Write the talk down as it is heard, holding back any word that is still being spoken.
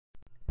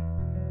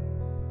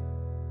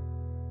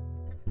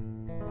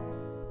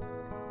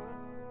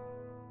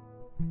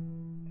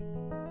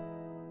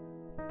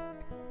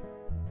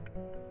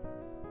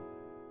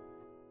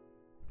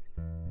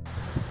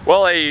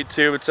Well, hey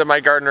YouTube, it's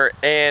MIgardener,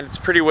 and it's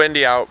pretty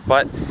windy out,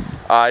 but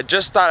I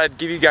just thought I'd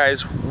give you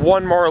guys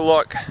one more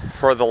look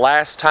for the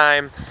last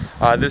time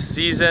this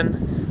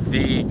season,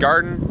 the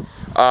garden.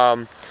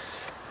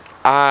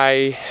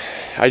 I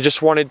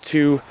just wanted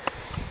to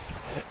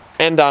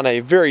end on a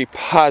very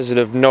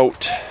positive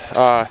note.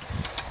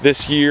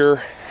 This year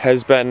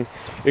has been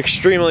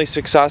extremely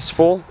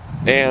successful,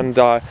 and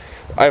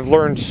I've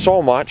learned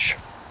so much,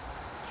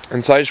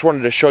 and so I just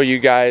wanted to show you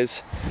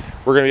guys.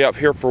 We're going to be up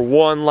here for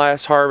one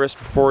last harvest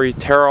before we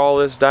tear all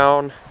this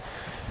down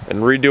and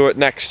redo it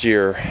next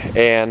year.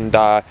 And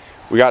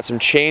we got some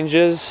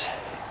changes,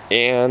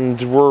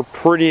 and we're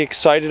pretty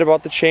excited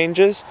about the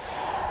changes.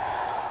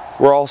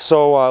 We're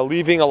also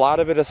leaving a lot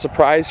of it a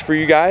surprise for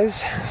you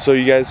guys, so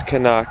you guys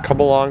can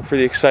come along for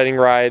the exciting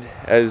ride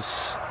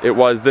as it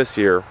was this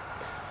year.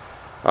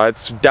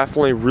 It's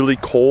definitely really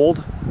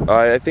cold.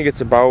 I think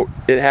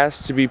it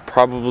has to be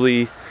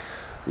probably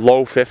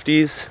low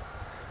 50s.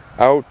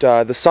 Out.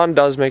 The sun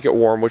does make it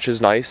warm, which is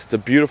nice. It's a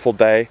beautiful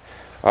day.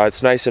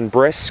 It's nice and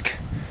brisk,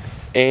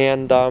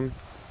 and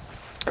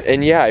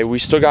yeah, we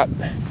still got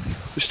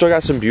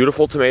some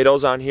beautiful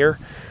tomatoes on here.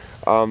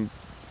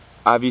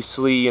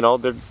 Obviously, you know,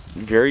 they're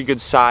very good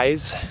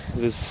size.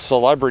 This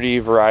celebrity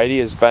variety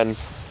has been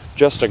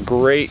just a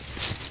great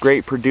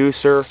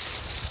producer.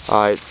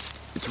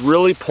 It's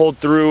really pulled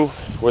through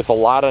with a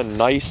lot of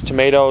nice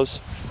tomatoes.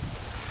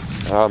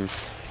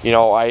 You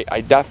know,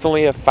 I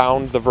definitely have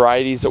found the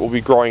varieties that will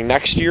be growing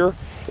next year,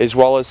 as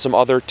well as some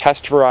other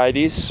test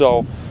varieties.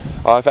 So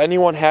if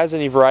anyone has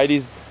any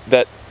varieties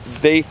that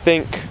they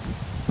think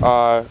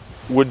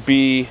would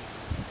be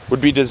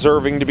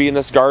deserving to be in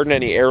this garden,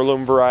 any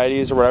heirloom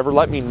varieties or whatever,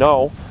 let me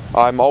know.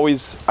 I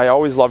always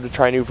love to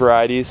try new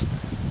varieties,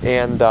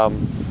 and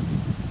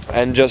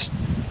just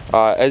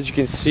as you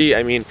can see,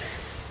 I mean,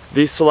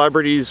 these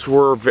celebrities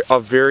were a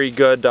very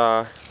good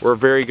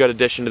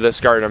addition to this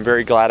garden. I'm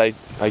very glad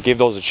I gave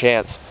those a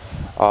chance.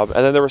 And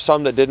then there were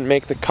some that didn't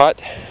make the cut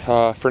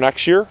for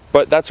next year,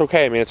 but that's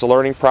okay. I mean, it's a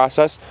learning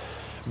process.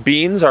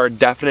 Beans are a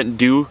definite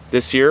due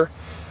this year.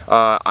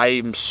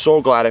 I'm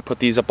so glad I put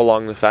these up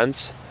along the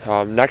fence.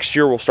 Next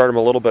year we'll start them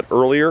a little bit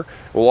earlier.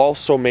 We'll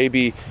also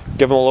maybe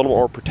give them a little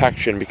more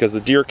protection because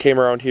the deer came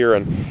around here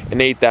and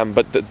ate them.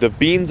 But the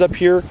beans up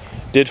here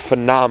did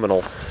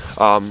phenomenal.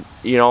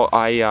 You know,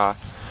 I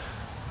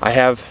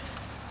have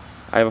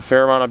a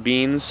fair amount of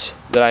beans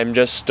that I'm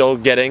just still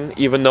getting.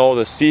 Even though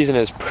the season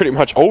is pretty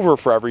much over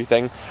for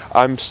everything,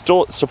 I'm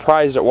still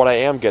surprised at what I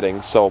am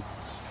getting. So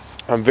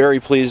I'm very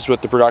pleased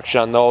with the production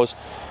on those.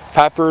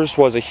 Peppers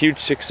was a huge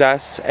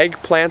success.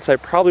 Eggplants I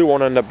probably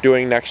won't end up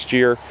doing next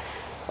year.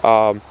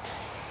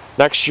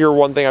 Next year,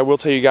 one thing I will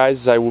tell you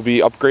guys is I will be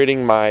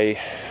upgrading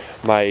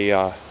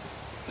my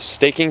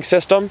staking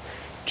system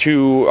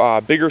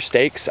to bigger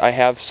stakes. I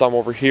have some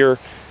over here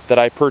that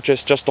I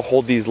purchased just to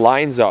hold these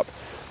lines up,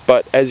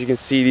 but as you can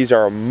see, these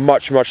are a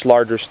much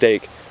larger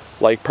stake,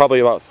 like probably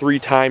about 3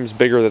 times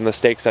bigger than the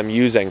stakes I'm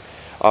using,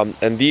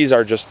 and these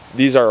are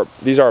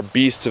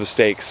beasts of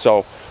stakes.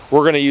 So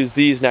we're going to use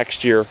these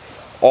next year,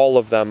 all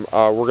of them.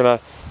 We're going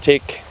to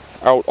take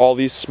out all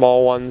these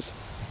small ones,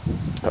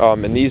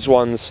 and these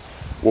ones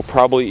will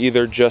probably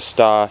either just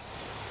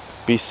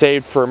be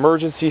saved for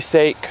emergency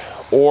sake,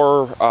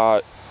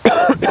 or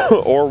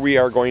or we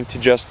are going to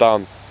just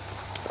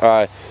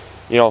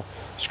you know,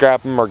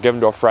 scrap them or give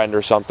them to a friend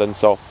or something.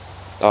 So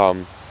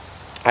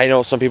I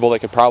know some people that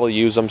could probably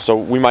use them, so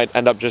we might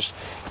end up just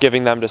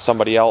giving them to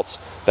somebody else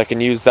that can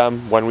use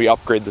them when we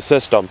upgrade the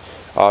system,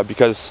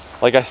 because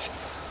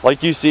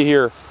like you see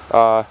here,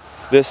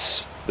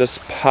 this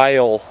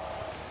pile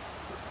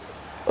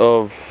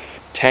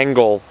of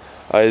tangle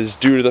is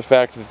due to the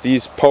fact that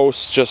these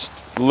posts just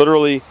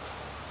literally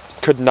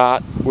could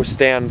not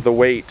withstand the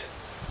weight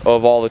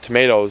of all the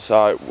tomatoes.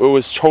 It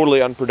was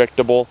totally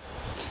unpredictable.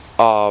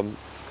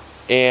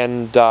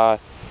 And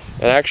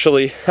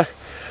actually,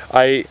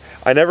 I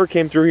never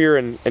came through here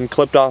and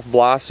clipped off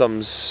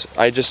blossoms.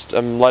 I just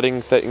am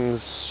letting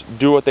things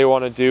do what they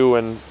want to do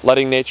and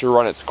letting nature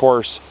run its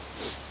course.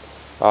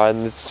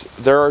 And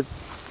they're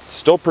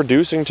still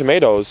producing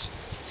tomatoes,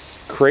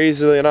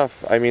 crazily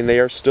enough. I mean, they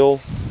are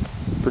still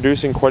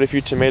producing quite a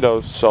few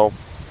tomatoes, so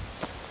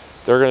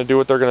they're gonna do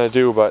what they're gonna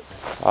do. But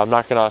I'm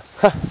not gonna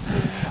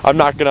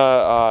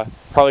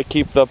probably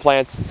keep the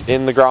plants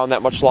in the ground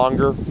that much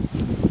longer.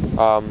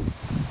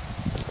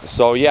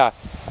 So yeah,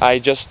 I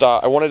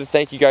wanted to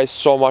thank you guys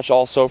so much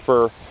also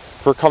for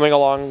coming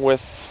along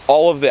with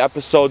all of the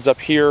episodes up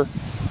here.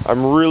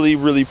 I'm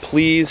really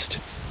pleased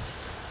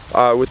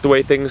with the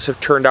way things have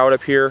turned out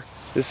up here.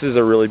 This is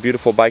a really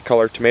beautiful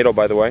bicolor tomato,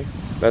 by the way.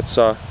 That's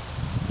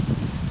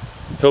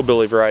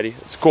hillbilly variety.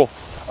 It's cool.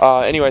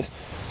 Anyways,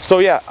 so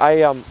yeah,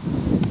 I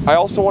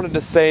also wanted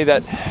to say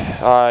that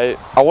I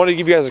wanted to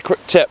give you guys a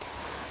quick tip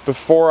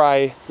before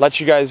I let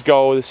you guys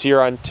go this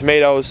year on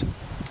tomatoes.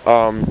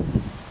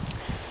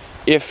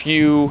 If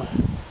you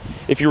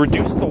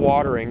reduce the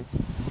watering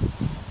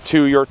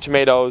to your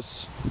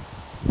tomatoes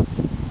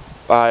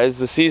as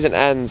the season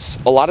ends,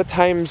 a lot of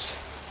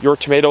times your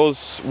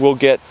tomatoes will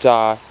get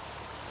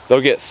they'll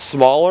get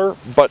smaller,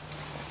 but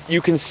you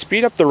can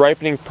speed up the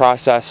ripening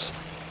process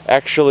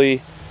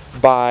actually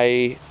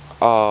by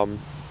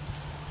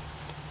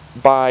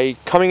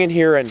coming in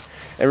here and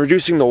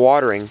reducing the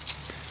watering,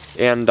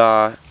 and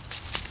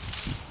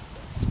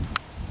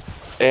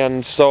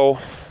so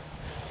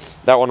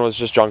that one was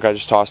just junk, I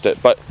just tossed it.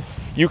 But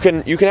you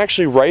can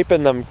actually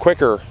ripen them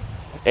quicker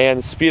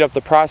and speed up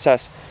the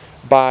process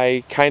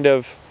by kind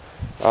of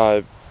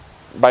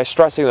by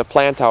stressing the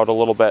plant out a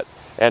little bit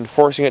and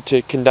forcing it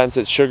to condense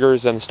its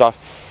sugars and stuff.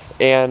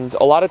 And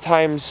a lot of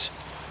times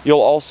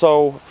you'll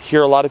also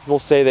hear a lot of people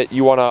say that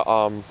you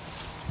want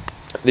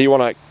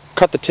to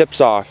cut the tips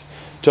off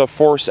to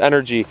force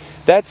energy.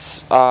 That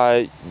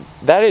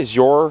is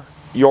your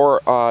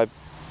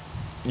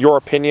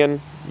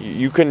opinion.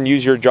 You can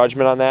use your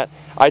judgment on that.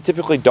 I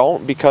typically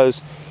don't,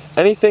 because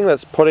anything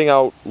that's putting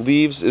out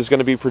leaves is going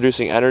to be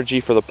producing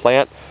energy for the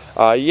plant.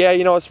 Yeah,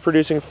 you know, it's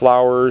producing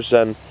flowers,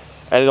 and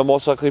it'll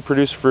most likely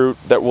produce fruit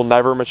that will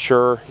never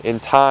mature in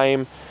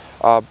time.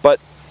 But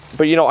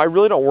you know, I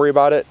really don't worry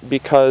about it,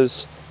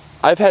 because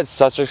I've had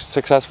such a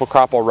successful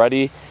crop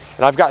already,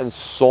 and I've gotten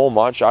so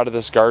much out of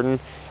this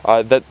garden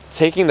that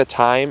taking the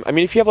time, I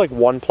mean, if you have like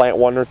one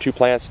or two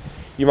plants,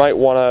 you might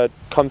want to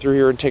come through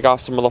here and take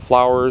off some of the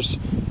flowers,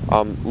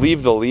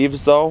 leave the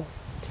leaves though.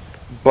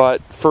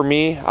 But for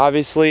me,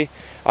 obviously,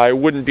 it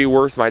wouldn't be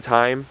worth my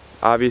time,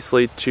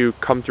 obviously, to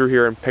come through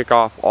here and pick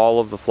off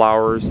all of the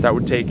flowers. That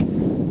would take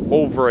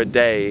over a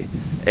day,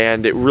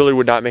 and it really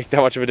would not make that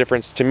much of a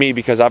difference to me,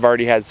 because I've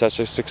already had such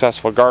a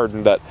successful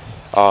garden that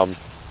I'm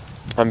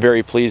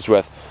very pleased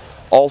with.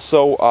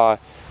 Also,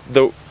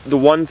 the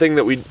one thing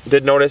that we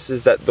did notice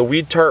is that the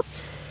weed tarp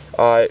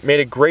made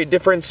a great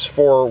difference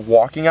for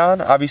walking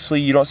on. Obviously,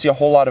 you don't see a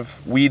whole lot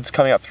of weeds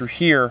coming up through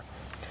here,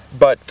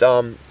 but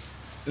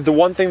the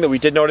one thing that we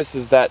did notice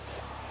is that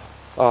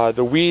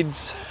the weed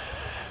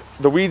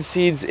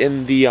seeds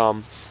in the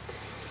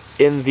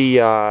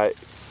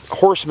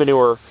horse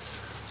manure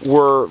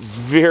were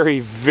very,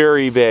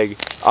 very big.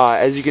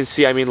 As you can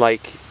see, I mean,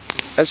 like,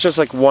 that's just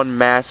like one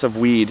mass of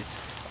weed,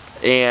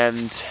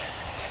 and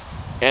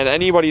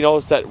anybody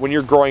knows that when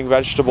you're growing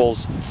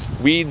vegetables,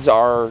 weeds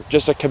are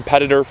just a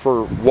competitor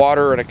for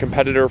water and a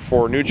competitor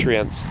for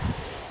nutrients.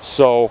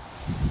 So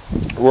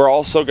we're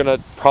also going to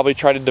probably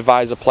try to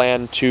devise a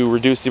plan to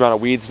reduce the amount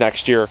of weeds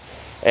next year,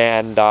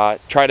 and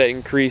try to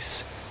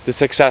increase the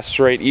success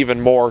rate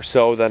even more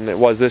so than it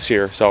was this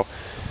year. So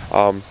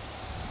I'm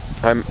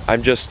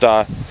just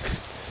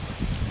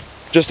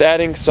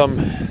adding some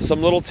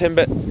little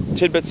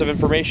tidbits of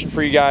information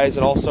for you guys,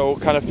 and also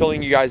kind of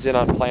filling you guys in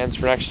on plans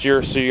for next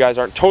year, so you guys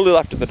aren't totally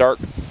left in the dark.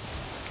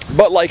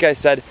 But like I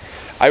said,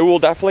 I will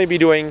definitely be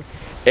doing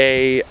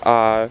a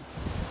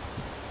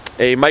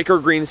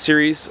microgreen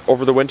series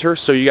over the winter,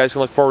 so you guys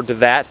can look forward to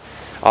that.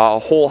 A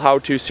whole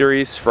how-to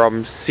series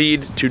from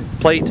seed to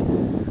plate,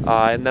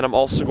 and then I'm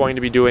also going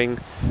to be doing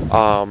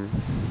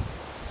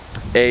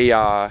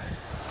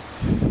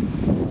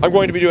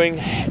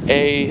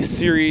a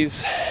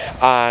series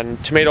on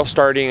tomato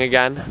starting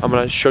again. I'm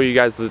going to show you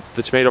guys the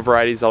tomato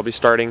varieties I'll be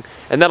starting,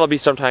 and that'll be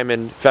sometime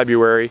in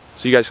February,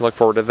 so you guys can look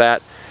forward to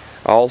that.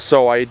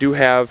 Also, I do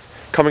have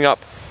coming up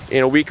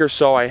in a week or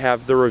so, I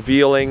have the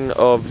revealing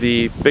of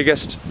the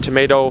biggest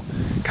tomato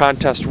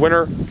contest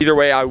winner. Either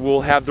way, I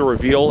will have the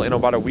reveal in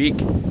about a week.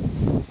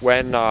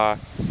 When the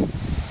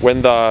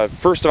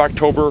 1st of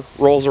October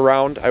rolls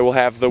around, I will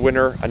have the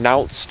winner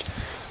announced.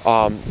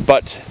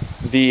 But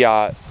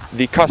the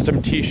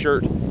custom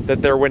t-shirt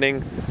that they're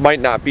winning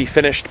might not be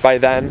finished by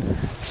then.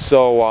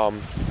 So,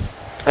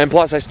 and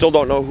plus I still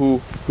don't know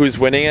who's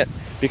winning it,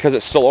 because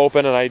it's still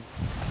open, and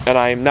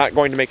I'm not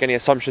going to make any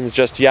assumptions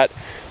just yet.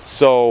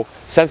 So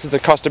since it's a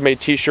custom made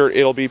t-shirt,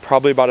 it'll be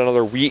probably about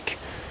another week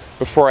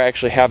before I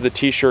actually have the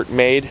t-shirt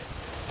made.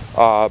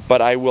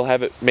 But I will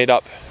have it made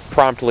up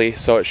promptly,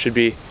 so it's gonna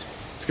be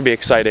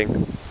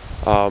exciting.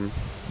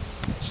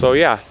 So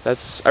yeah,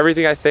 that's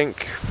everything I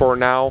think for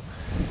now.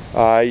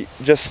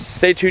 Just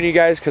stay tuned, you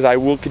guys, because I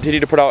will continue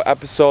to put out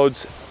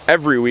episodes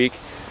every week.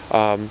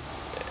 Like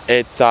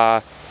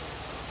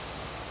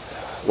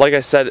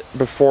I said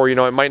before, you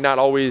know, it might not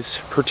always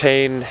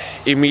pertain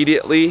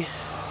immediately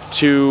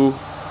to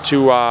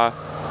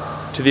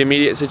the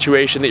immediate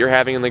situation that you're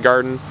having in the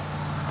garden,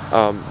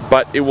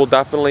 but it will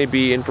definitely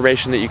be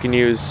information that you can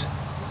use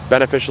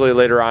beneficially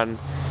later on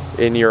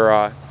in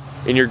your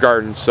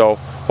garden. So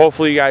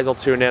hopefully you guys will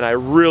tune in. I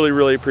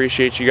really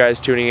appreciate you guys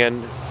tuning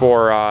in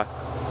for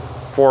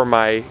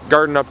my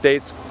garden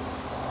updates.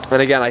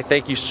 And again, I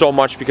thank you so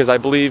much, because I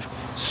believe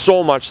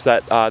so much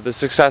that the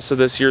success of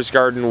this year's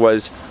garden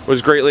was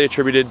greatly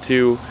attributed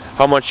to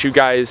how much you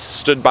guys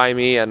stood by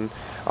me and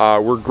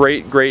were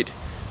great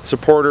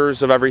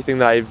supporters of everything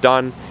that I've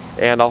done.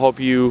 And I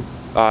hope you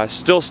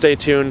still stay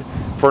tuned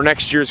for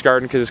next year's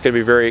garden, because it's going to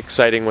be very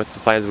exciting with the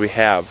plans we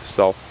have.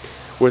 So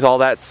with all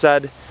that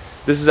said,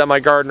 this is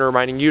MIgardener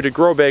reminding you to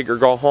grow big or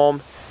go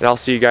home, and I'll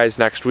see you guys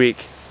next week.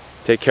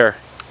 Take care.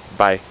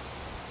 Bye.